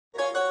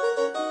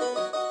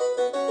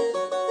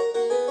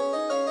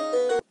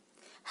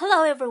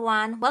Hello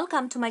everyone,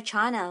 welcome to my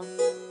channel.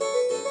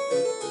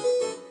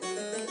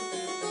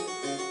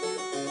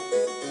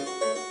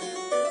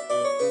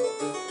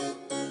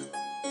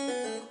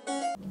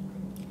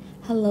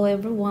 Hello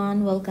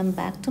everyone, welcome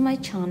back to my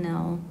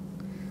channel.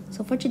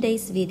 So for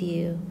today's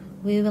video,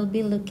 we will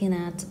be looking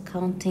at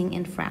counting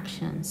in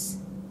fractions.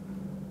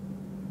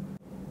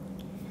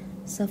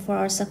 So for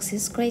our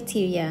success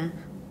criteria,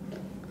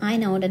 I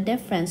know the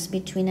difference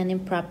between an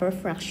improper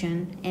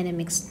fraction and a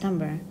mixed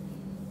number,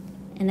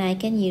 and I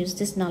can use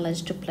this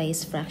knowledge to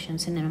place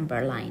fractions in a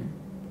number line.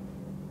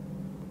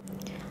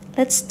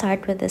 Let's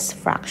start with this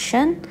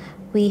fraction.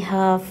 We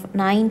have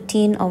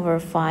 19 over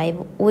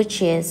 5,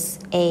 which is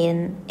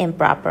an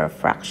improper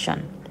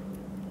fraction.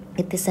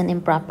 It is an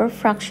improper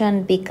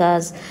fraction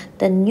because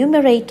the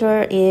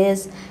numerator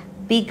is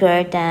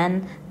bigger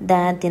than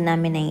the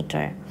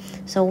denominator.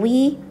 So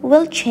we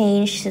will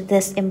change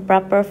this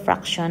improper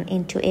fraction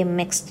into a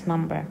mixed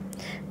number.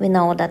 We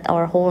know that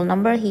our whole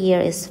number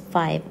here is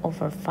 5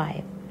 over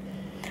 5.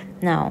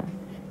 Now,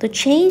 to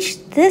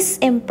change this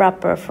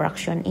improper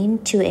fraction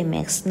into a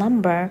mixed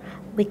number,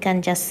 we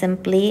can just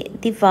simply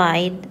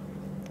divide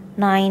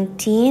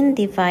 19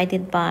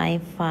 divided by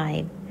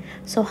 5.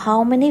 So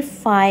how many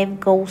 5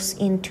 goes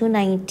into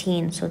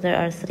 19? So there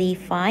are 3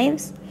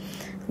 5s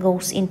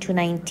goes into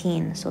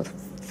 19. So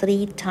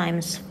 3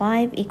 times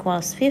 5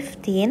 equals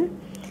 15.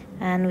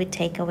 And we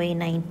take away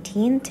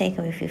 19, take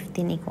away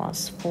 15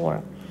 equals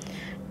 4.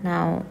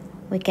 Now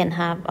we can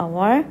have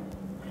our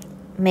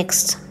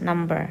mixed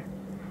number.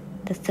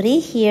 The 3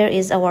 here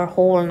is our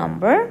whole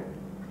number,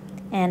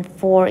 and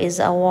 4 is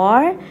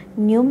our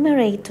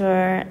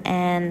numerator,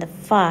 and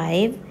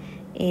 5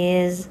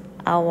 is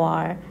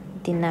our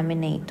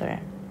denominator.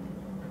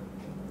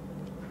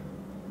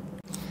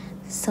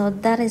 So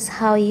that is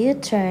how you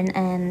turn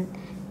an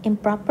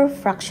improper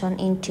fraction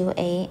into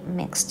a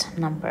mixed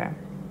number.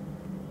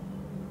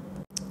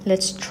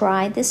 Let's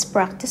try this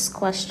practice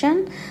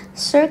question.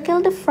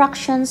 Circle the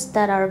fractions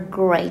that are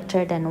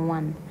greater than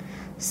 1.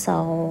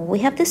 So we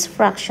have this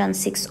fraction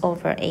 6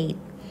 over 8.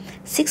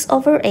 6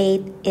 over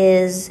 8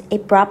 is a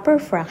proper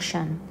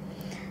fraction.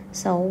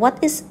 So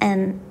what is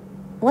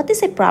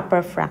a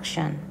proper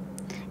fraction?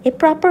 A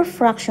proper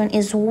fraction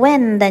is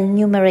when the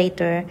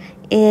numerator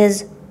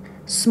is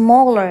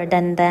smaller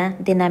than the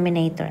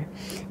denominator,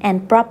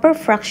 and proper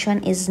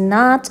fraction is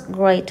not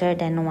greater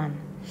than 1.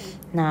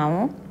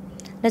 Now,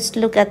 let's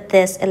look at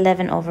this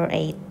 11 over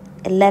 8.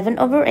 11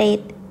 over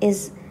 8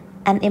 is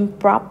an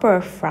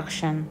improper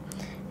fraction.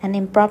 An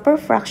improper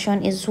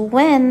fraction is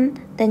when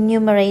the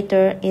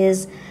numerator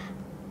is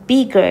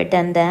bigger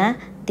than the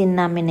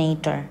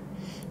denominator.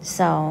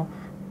 So,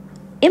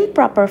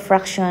 improper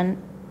fraction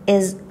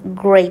is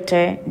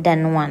greater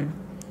than 1.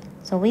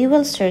 So, we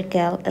will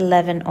circle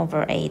 11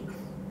 over 8.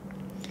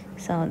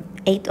 So,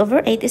 8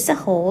 over 8 is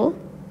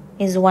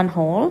one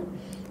whole,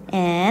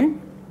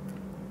 and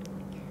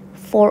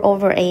 4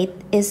 over 8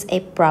 is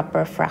a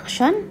proper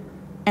fraction,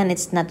 and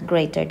it's not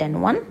greater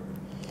than 1.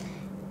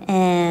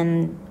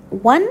 And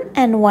 1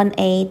 and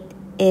 1/8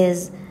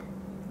 is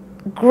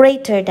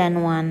greater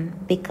than 1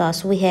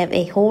 because we have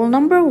a whole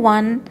number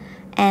 1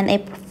 and a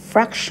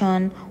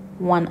fraction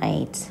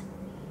 1/8.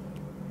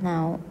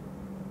 Now,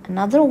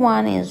 another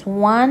one is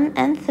 1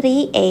 and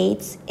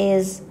 3/8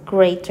 is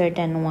greater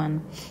than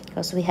 1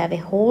 because we have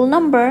a whole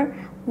number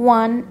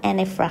 1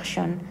 and a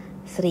fraction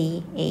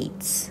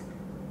 3/8.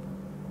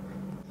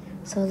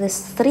 So these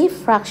 3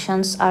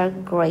 fractions are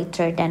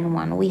greater than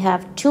 1. We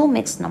have 2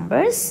 mixed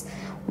numbers,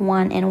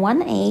 1 and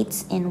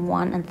 1/8 and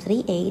 1 and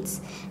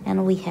 3/8,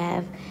 and we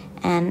have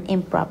an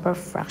improper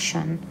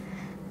fraction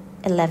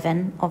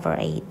 11 over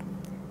 8.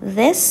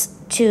 This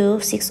 2,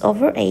 6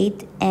 over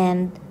 8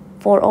 and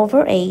 4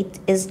 over 8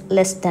 is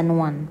less than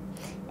 1,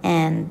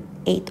 and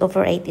 8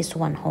 over 8 is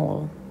one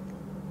whole.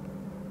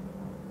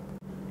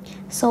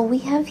 So we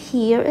have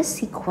here a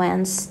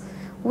sequence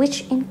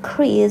which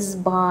increase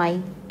by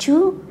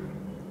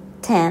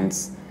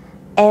 2/10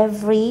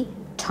 every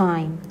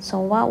time. So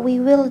what we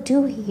will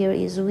do here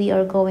is we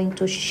are going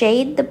to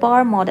shade the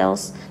bar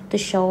models to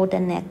show the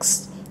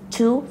next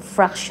 2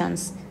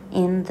 fractions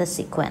in the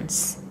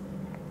sequence.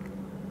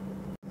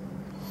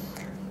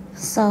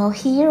 So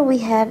here we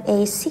have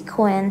a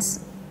sequence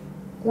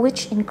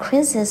which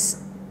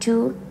increases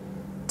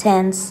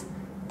 2/10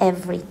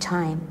 every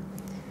time.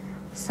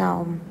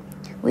 So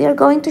we are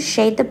going to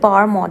shade the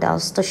bar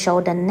models to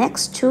show the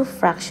next 2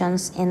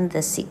 fractions in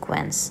the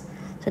sequence.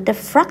 So the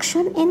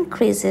fraction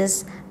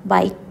increases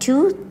by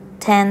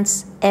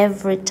 2/10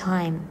 every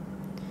time.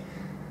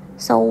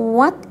 So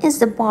what is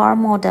the bar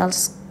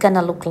models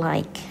gonna look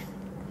like?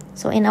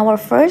 So in our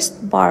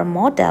first bar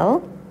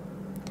model,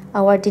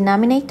 our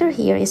denominator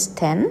here is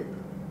 10,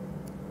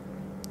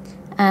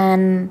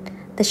 and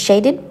the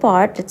shaded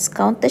part, let's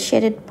count the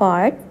shaded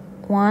part,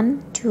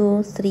 1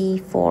 2 3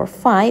 4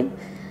 5,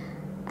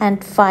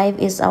 and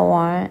 5 is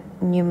our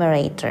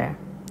numerator.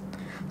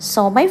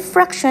 So my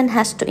fraction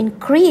has to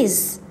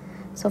increase.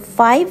 So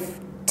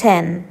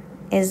 5/10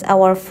 is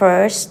our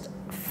first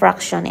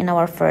fraction in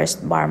our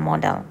first bar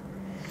model.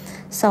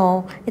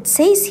 So it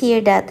says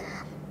here that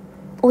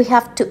we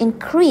have to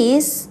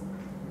increase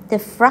the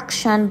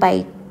fraction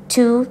by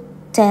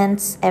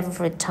 2/10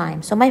 every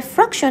time. So my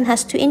fraction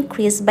has to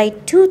increase by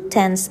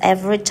 2/10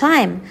 every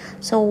time.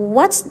 So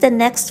what's the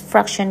next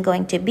fraction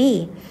going to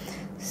be?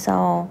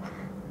 So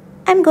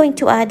I'm going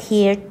to add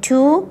here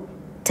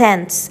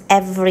 2/10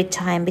 every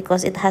time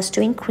because it has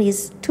to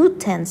increase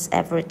 2/10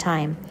 every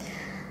time.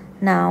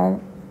 Now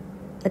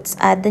let's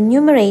add the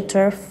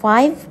numerator.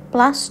 5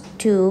 plus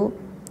 2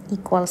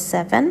 equals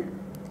 7,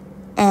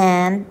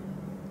 and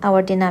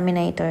our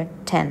denominator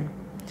 10.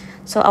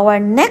 So our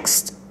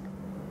next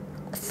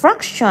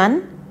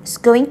fraction is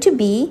going to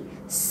be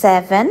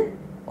 7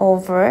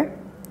 over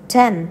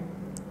 10.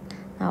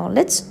 Now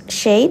let's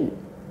shade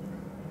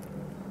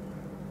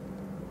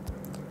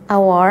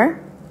our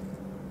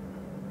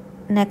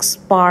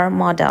next bar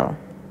model.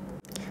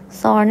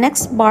 So our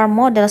next bar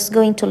model is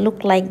going to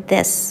look like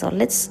this. So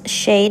let's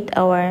shade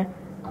our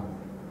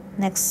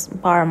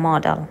next bar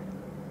model.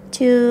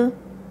 2,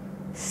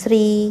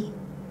 3,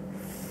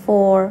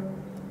 4,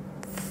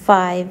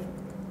 5,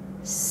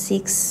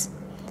 6,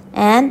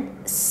 and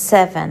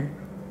 7.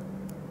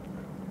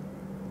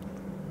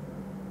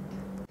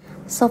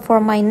 So for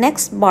my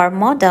next bar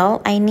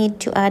model, I need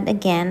to add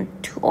again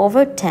 2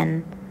 over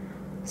 10.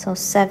 So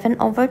 7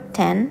 over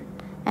 10,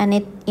 and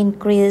it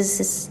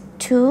increases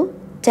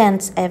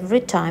 2/10 every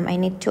time. I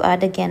need to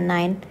add again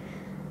 9.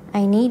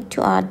 I need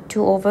to add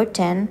 2 over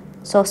 10.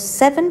 So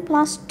 7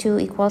 plus 2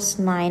 equals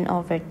 9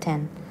 over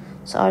 10.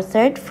 So our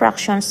third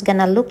fraction is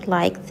gonna look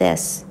like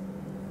this.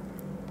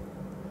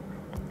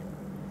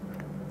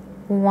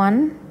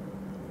 1,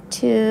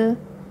 2,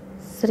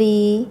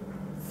 3,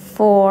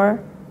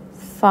 4,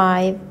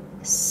 5,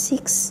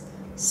 6,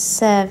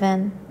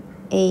 7,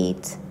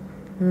 8,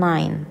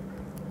 9.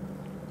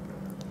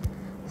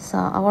 So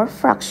our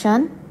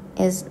fraction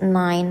is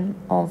 9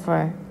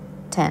 over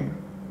 10.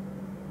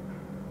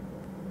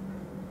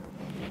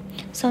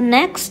 So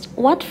next,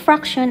 what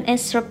fraction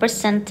is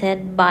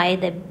represented by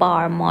the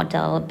bar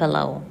model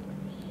below?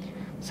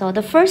 So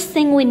the first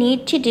thing we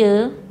need to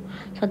do,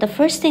 the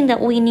first thing that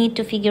we need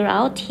to figure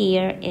out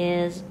here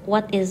is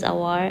what is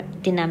our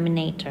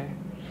denominator.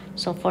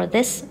 So for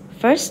this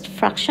first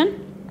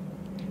fraction,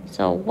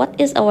 so what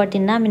is our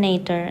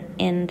denominator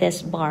in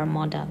this bar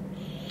model?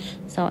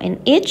 So in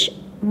each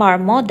bar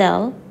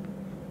model,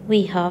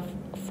 we have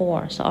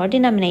 4. So our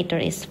denominator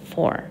is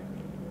 4.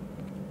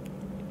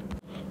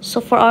 So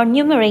for our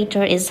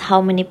numerator is how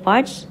many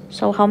parts?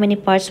 So how many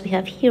parts we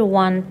have here?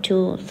 1,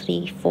 2,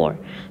 3, 4.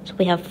 So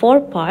we have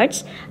 4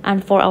 parts.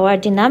 And for our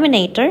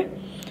denominator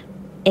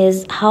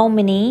is how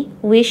many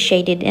we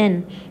shaded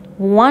in?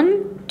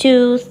 1,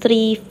 2,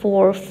 3,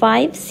 4,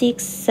 5,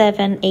 6,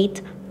 7,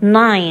 8,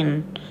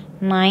 9.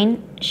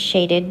 9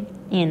 shaded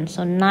in.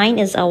 So 9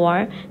 is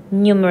our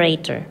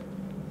numerator.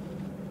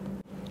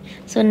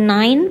 So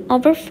 9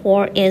 over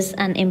 4 is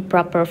an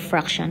improper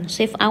fraction.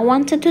 So if I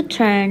wanted to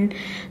turn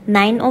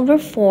 9 over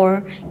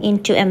 4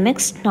 into a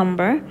mixed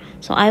number,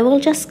 so I will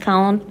just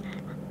count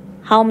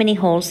how many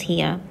holes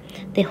here.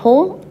 The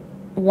whole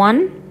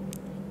 1,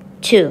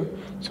 2.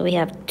 So we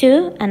have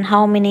 2, and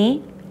how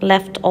many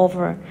left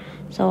over?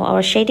 So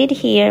our shaded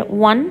here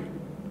 1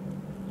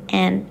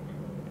 and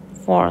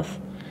 4th.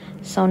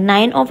 So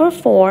 9 over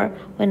 4,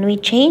 when we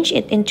change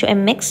it into a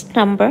mixed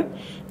number,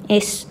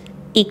 is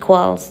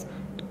equals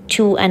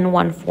 2 and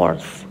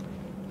 1/4.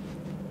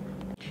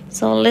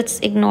 So let's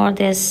ignore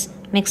this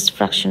mixed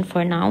fraction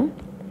for now.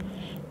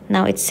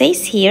 Now it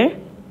says here,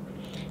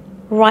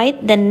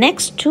 write the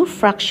next 2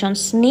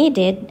 fractions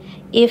needed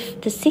if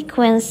the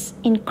sequence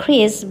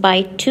increased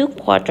by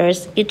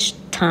 2/4 each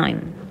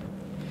time.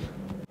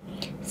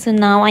 So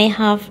now I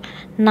have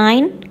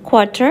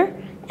 9/4,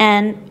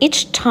 and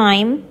each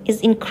time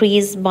is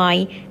increased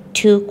by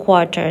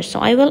 2/4. So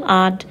I will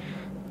add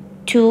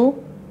 2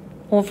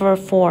 over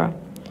 4.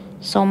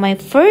 So my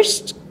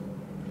first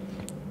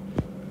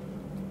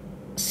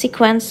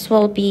sequence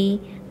will be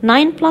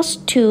 9 plus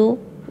 2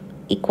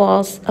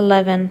 equals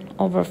 11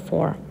 over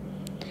 4.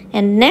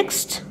 And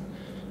next,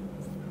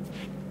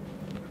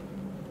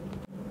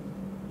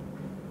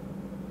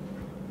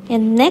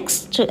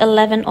 to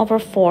 11 over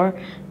 4,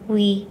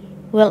 we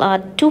will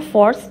add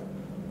 2/4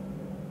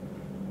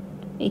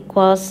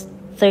 equals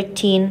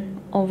 13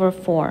 over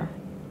 4.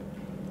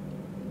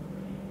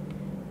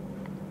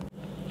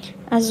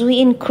 As we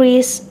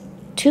increase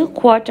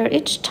 2/4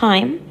 each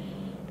time,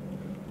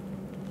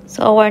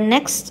 so our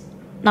next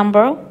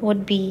number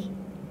would be,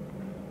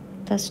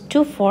 that's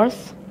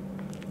 2/4,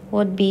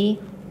 would be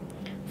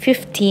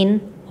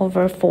 15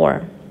 over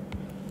 4.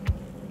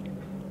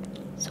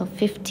 So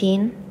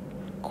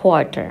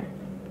 15/4.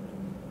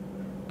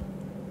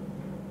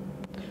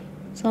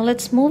 So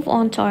let's move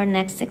on to our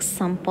next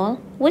example.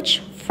 Which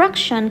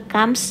fraction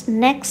comes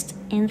next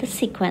in the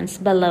sequence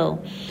below?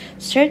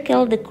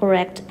 Circle the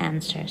correct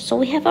answer. So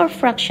we have our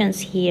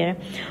fractions here: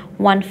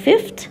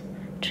 1/5,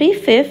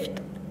 3/5,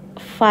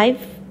 5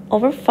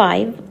 over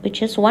 5,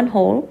 which is 1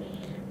 whole,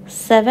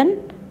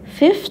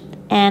 7/5,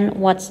 and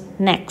what's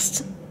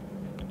next?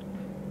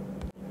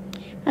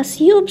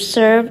 As you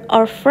observe,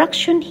 our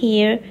fraction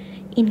here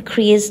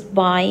increased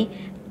by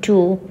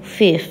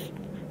 2/5.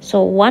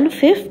 So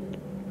 1/5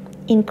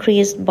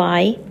 increased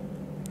by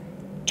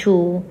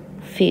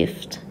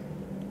 2/5.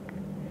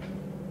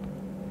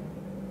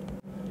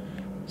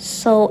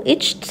 So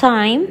each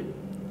time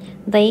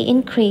they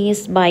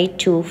increase by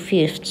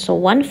 2/5. So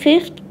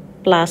 1/5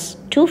 plus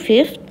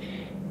 2/5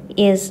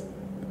 is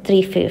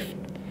 3/5.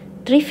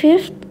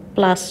 3/5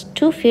 plus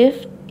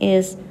 2/5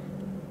 is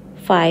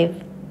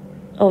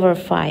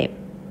 5/5.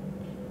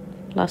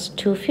 Plus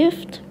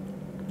 2/5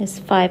 is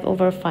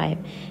 5/5.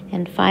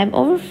 And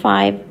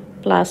 5/5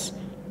 plus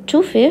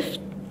 2/5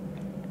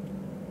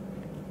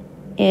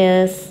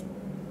 is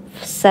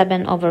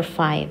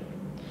 7/5.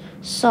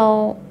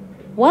 So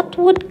what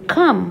would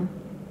come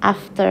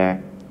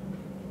after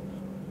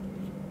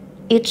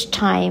each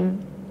time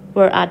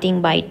we're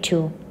adding by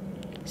 2?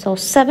 So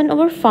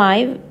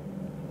 7/5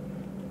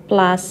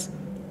 plus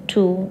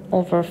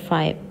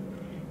 2/5.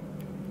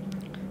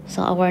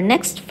 So our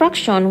next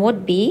fraction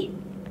would be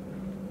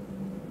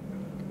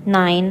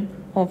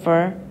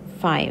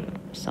 9/5.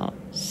 So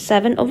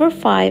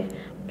 7/5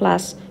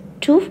 plus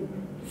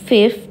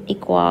 2/5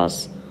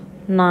 equals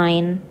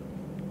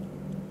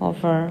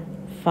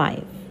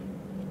 9/5.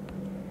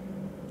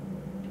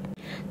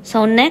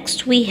 So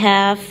next we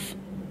have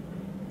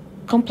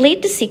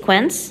complete the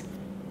sequence.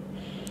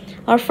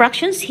 Our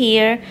fractions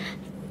here,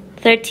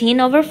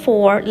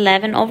 13/4,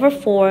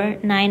 11/4,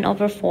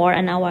 9/4,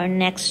 and our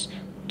next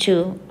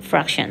two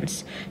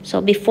fractions. So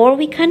before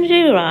we can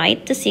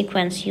rewrite the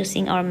sequence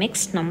using our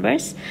mixed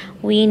numbers,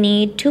 we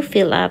need to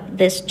fill up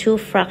these two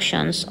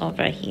fractions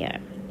over here.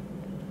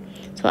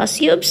 So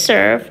as you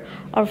observe,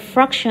 our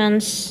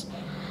fractions,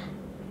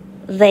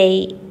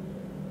 they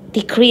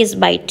decrease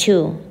by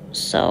 2.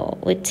 So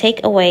we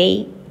take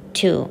away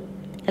 2.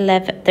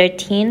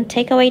 13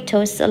 take away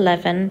 2 is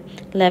 11.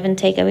 11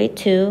 take away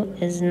 2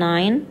 is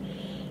 9.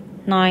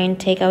 9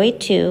 take away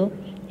 2,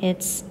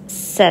 it's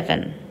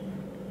 7.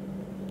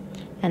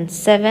 And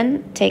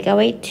 7 take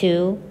away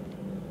 2,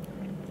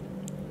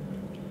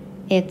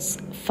 it's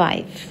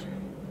 5.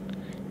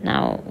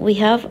 Now we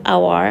have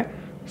our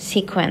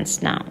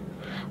sequence now.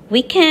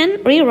 We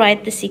can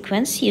rewrite the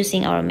sequence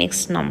using our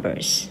mixed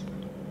numbers.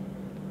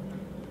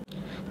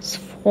 So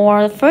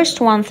for the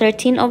first one,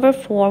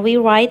 13/4,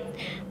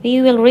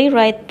 we will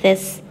rewrite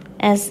this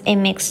as a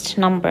mixed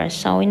number.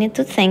 So we need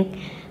to think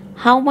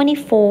how many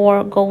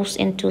 4 goes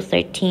into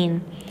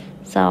 13.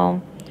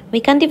 So we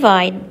can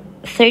divide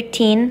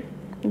 13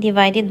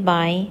 divided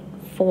by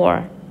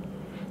 4.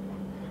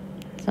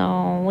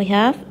 So we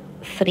have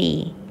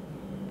 3.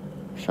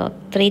 So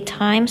 3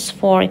 times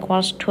 4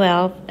 equals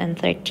 12, and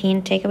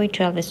 13 take away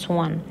 12 is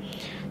 1.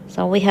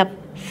 So we have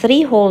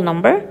 3 whole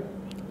number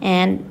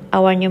and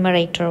our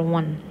numerator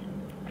 1.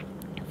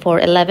 For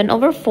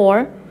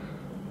 11/4,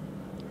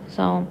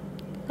 so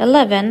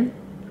 11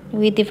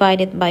 we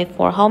divide it by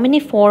 4. How many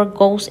 4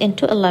 goes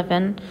into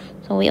 11?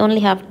 So we only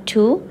have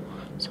 2.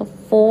 So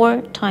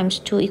 4 times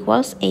 2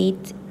 equals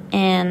 8,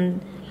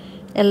 and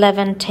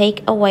 11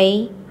 take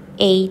away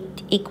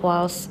 8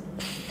 equals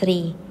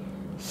 3.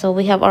 So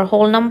we have our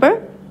whole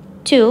number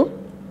 2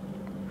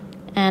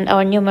 and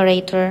our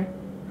numerator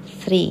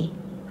 3,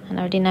 and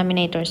our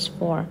denominator is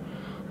 4.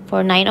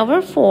 For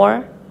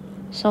 9/4,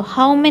 so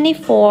how many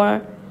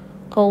 4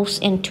 goes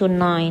into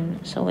 9?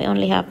 So we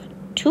only have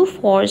 2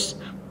 4s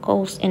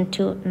goes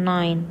into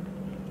 9,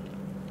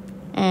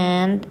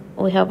 and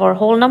we have our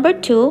whole number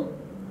 2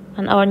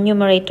 and our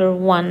numerator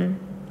 1,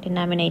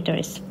 denominator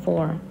is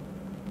 4.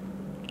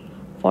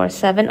 For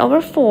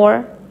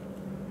 7/4,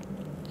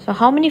 so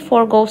how many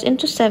 4 goes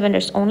into 7?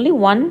 There's only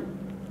 1,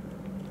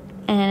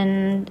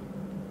 and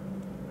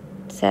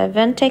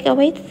 7 take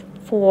away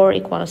 4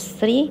 equals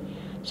 3.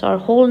 So our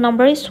whole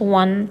number is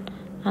 1,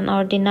 and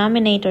our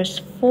denominator is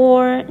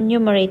 4,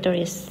 numerator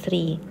is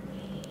 3.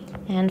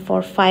 And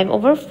for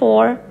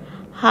 5/4,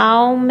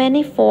 how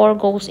many 4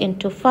 goes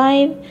into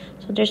 5?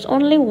 So there's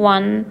only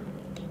 1,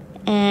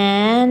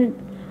 and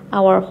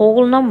our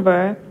whole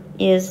number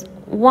is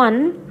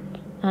 1,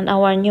 and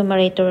our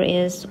numerator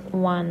is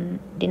 1,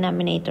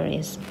 denominator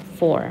is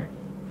 4.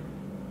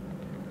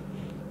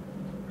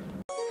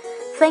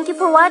 Thank you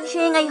for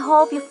watching. I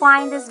hope you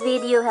find this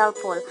video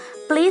helpful.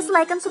 Please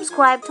like and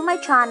subscribe to my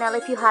channel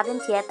if you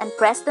haven't yet, and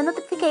press the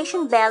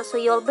notification bell so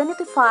you'll be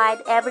notified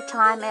every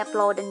time I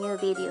upload a new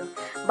video.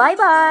 Bye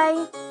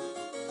bye!